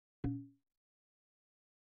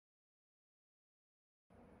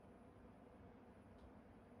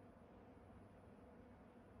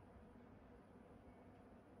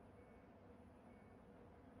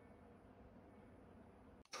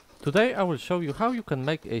Today I will show you how you can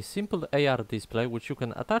make a simple AR display which you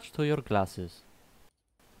can attach to your glasses.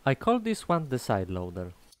 I call this one the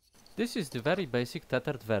Sideloader. This is the very basic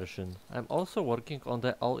tethered version. I'm also working on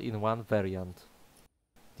the all-in-one variant.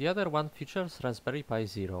 The other one features Raspberry Pi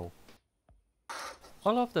Zero.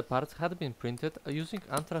 All of the parts had been printed using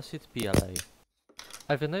anthracite PLA.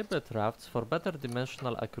 I've enabled rafts for better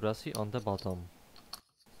dimensional accuracy on the bottom.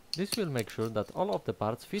 This will make sure that all of the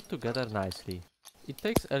parts fit together nicely. It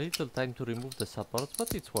takes a little time to remove the supports,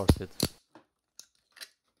 but it's worth it.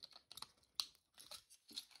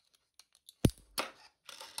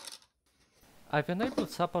 I've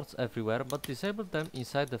enabled supports everywhere, but disabled them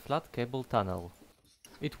inside the flat cable tunnel.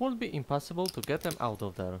 It won't be impossible to get them out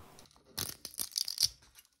of there.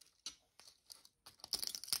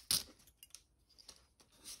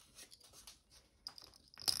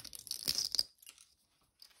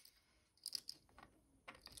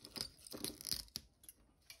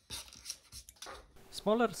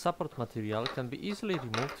 Smaller support material can be easily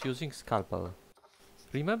removed using scalpel.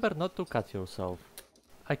 Remember not to cut yourself.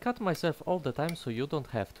 I cut myself all the time, so you don't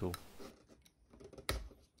have to.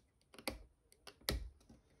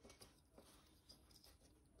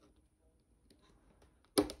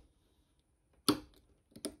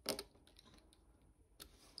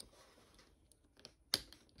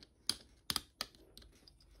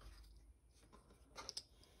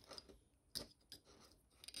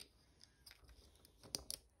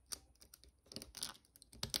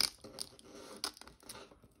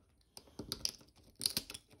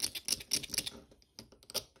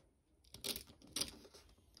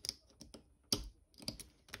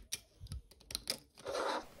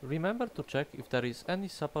 Remember to check if there is any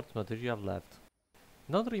support material left.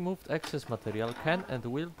 Non-removed excess material can and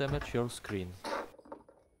will damage your screen.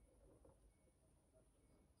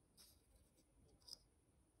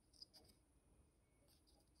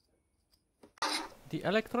 The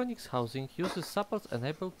electronics housing uses supports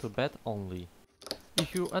enabled to bed only.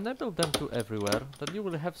 If you enable them to everywhere, then you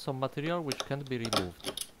will have some material which can be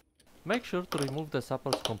removed. Make sure to remove the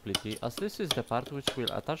supports completely, as this is the part which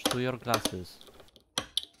will attach to your glasses.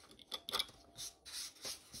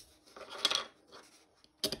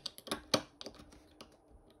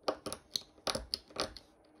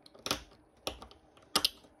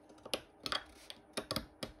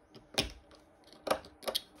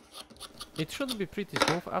 It should be pretty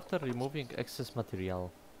smooth after removing excess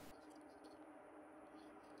material.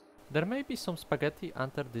 There may be some spaghetti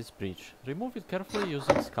under this bridge. Remove it carefully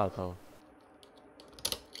using scalpel.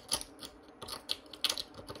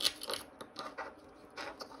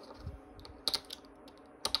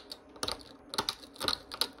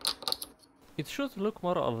 It should look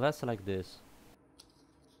more or less like this.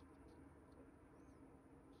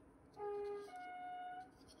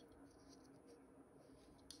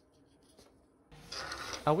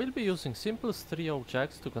 I will be using simple stereo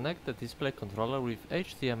jacks to connect the display controller with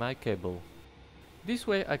HDMI cable. This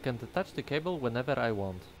way I can detach the cable whenever I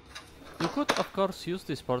want. You could of course use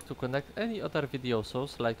this port to connect any other video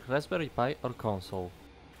source like Raspberry Pi or console.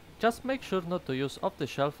 Just make sure not to use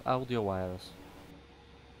off-the-shelf audio wires.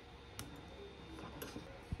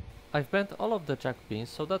 I've bent all of the jack pins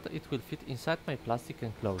so that it will fit inside my plastic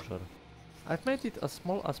enclosure. I've made it as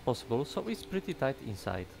small as possible, so it's pretty tight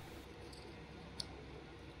inside.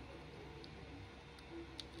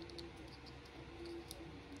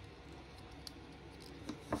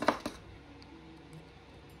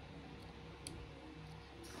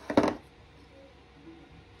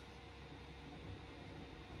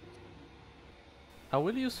 I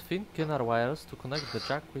will use thin Kenner wires to connect the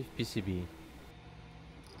jack with PCB.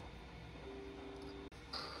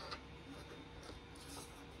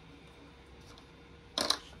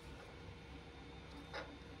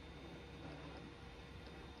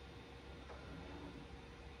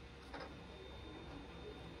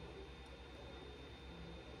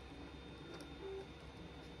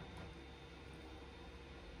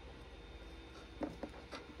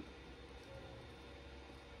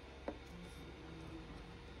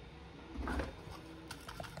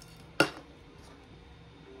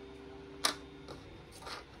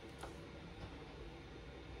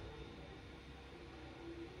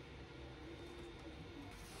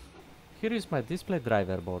 Here is my display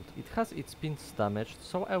driver board. It has its pins damaged,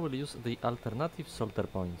 so I will use the alternative solder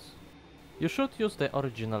points. You should use the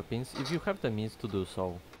original pins if you have the means to do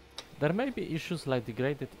so. There may be issues like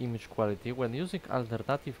degraded image quality when using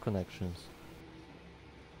alternative connections.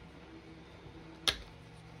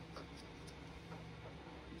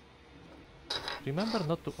 Remember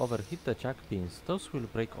not to overheat the jack pins, those will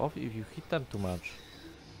break off if you heat them too much.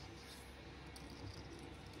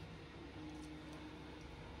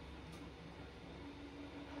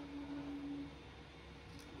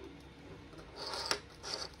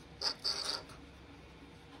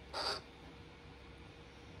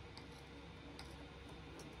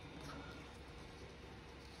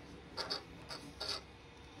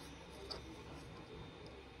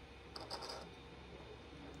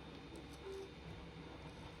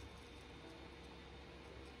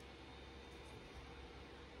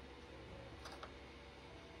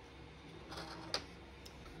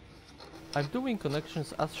 I'm doing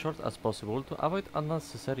connections as short as possible to avoid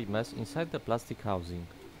unnecessary mess inside the plastic housing.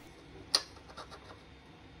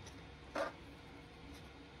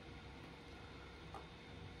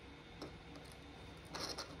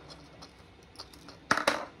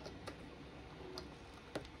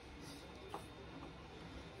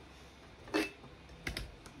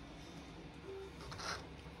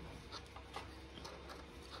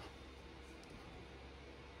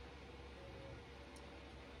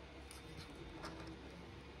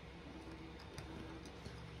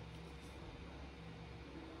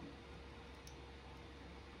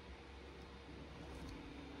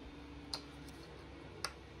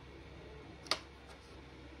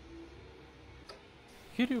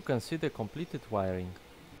 Here you can see the completed wiring.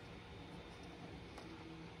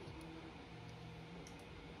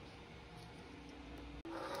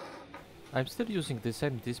 I'm still using the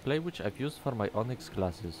same display which I've used for my Onyx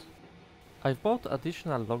glasses. I've bought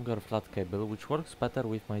additional longer flat cable which works better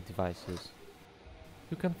with my devices.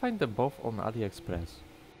 You can find them both on AliExpress.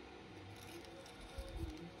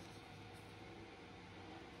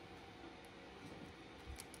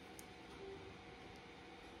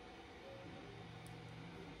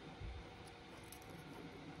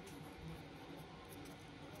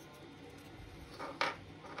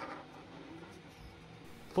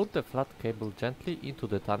 Put the flat cable gently into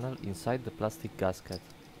the tunnel inside the plastic gasket.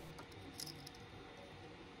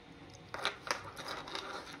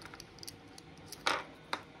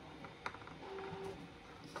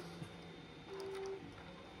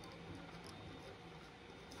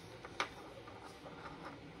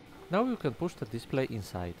 Now you can push the display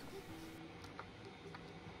inside.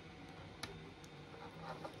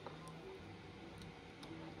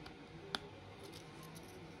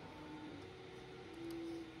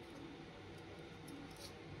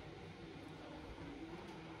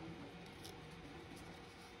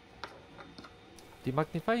 The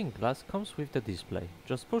magnifying glass comes with the display,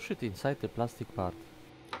 just push it inside the plastic part.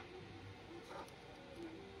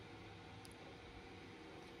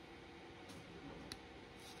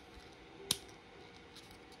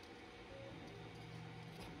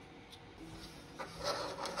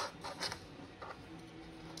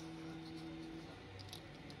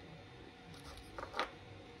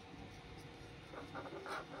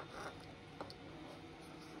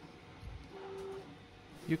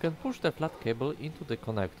 You can push the flat cable into the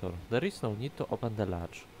connector, there is no need to open the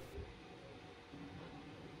latch.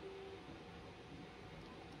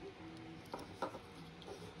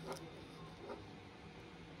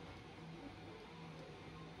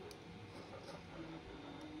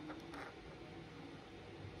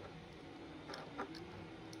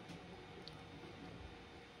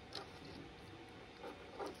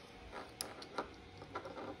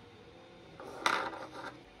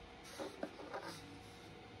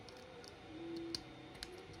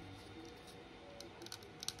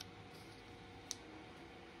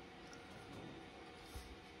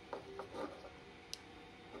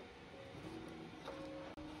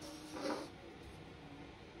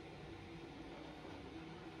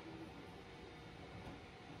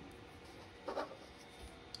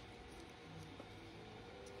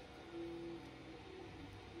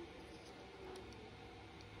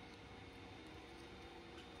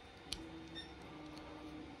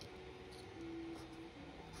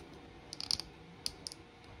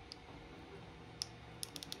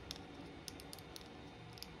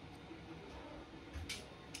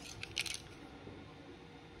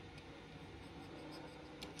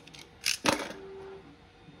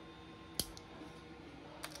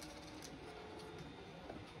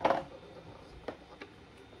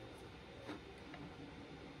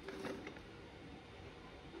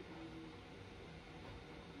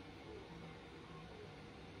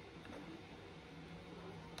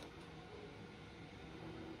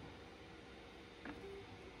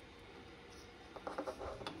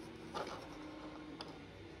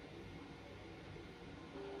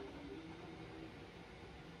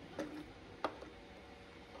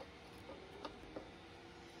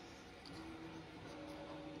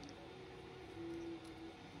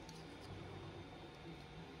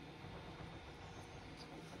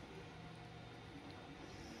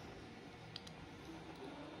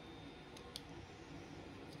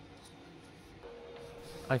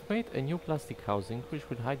 I've made a new plastic housing which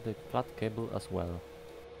will hide the flat cable as well.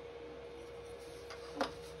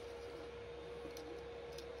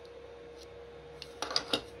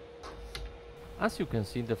 As you can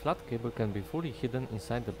see, the flat cable can be fully hidden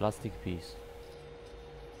inside the plastic piece.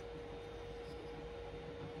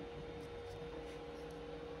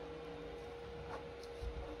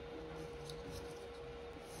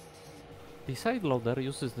 The Sideloader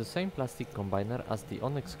uses the same plastic combiner as the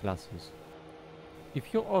Onyx glasses.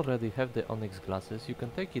 If you already have the Onyx glasses, you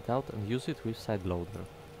can take it out and use it with Sideloader.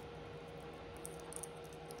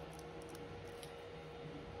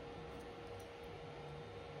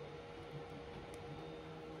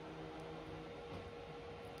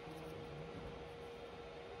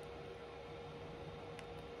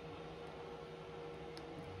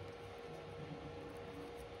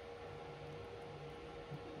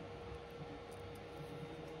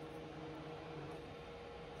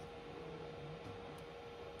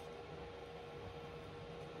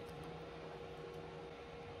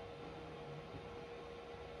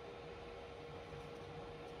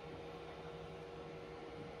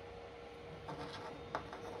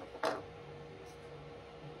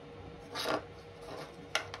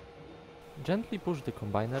 Gently push the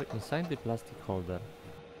combiner inside the plastic holder.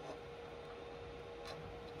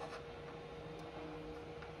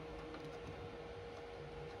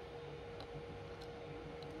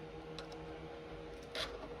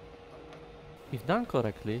 If done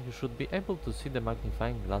correctly, you should be able to see the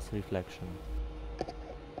magnifying glass reflection.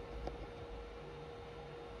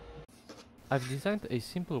 I've designed a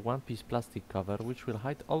simple one-piece plastic cover which will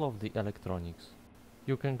hide all of the electronics.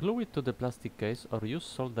 You can glue it to the plastic case or use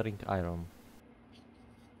soldering iron.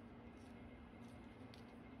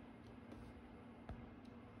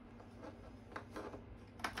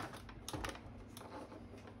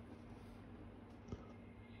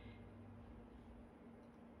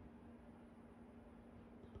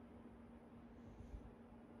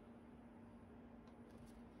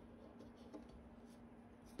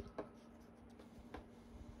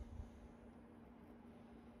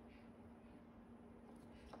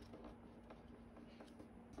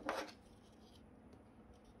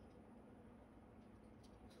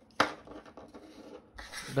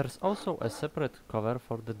 There's also a separate cover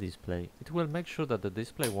for the display. It will make sure that the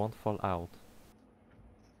display won't fall out.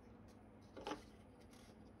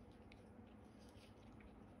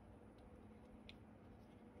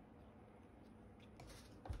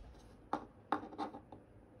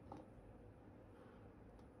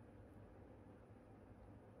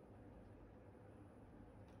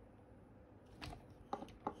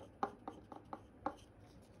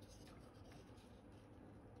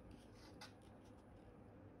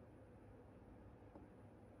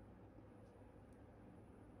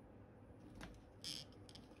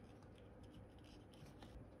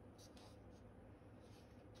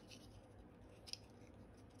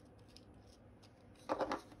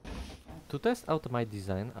 To test out my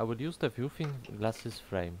design, I will use the viewfield glasses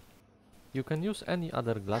frame. You can use any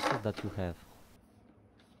other glasses that you have.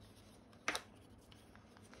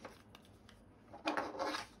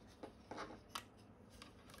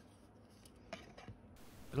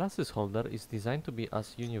 Glasses holder is designed to be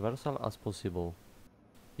as universal as possible.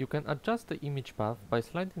 You can adjust the image path by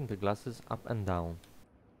sliding the glasses up and down.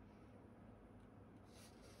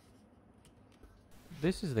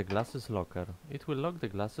 This is the glasses locker. It will lock the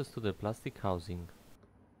glasses to the plastic housing.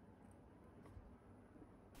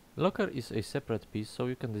 Locker is a separate piece, so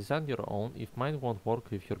you can design your own if mine won't work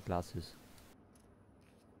with your glasses.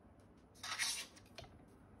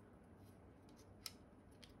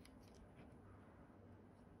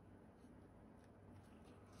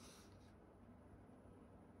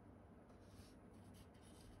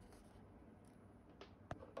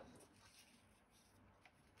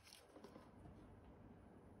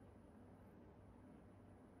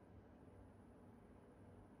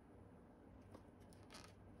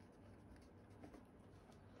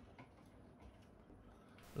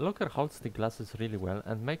 Locker holds the glasses really well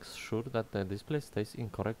and makes sure that the display stays in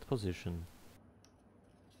correct position.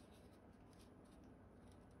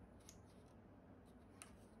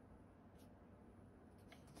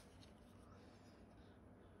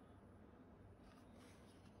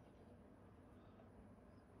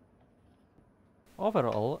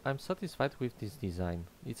 Overall, I'm satisfied with this design.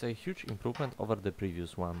 It's a huge improvement over the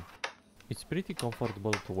previous one. It's pretty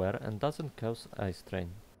comfortable to wear and doesn't cause eye strain.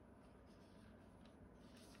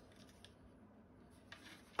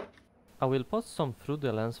 I will post some through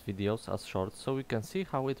the lens videos as shorts so we can see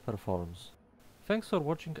how it performs. Thanks for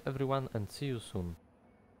watching everyone and see you soon.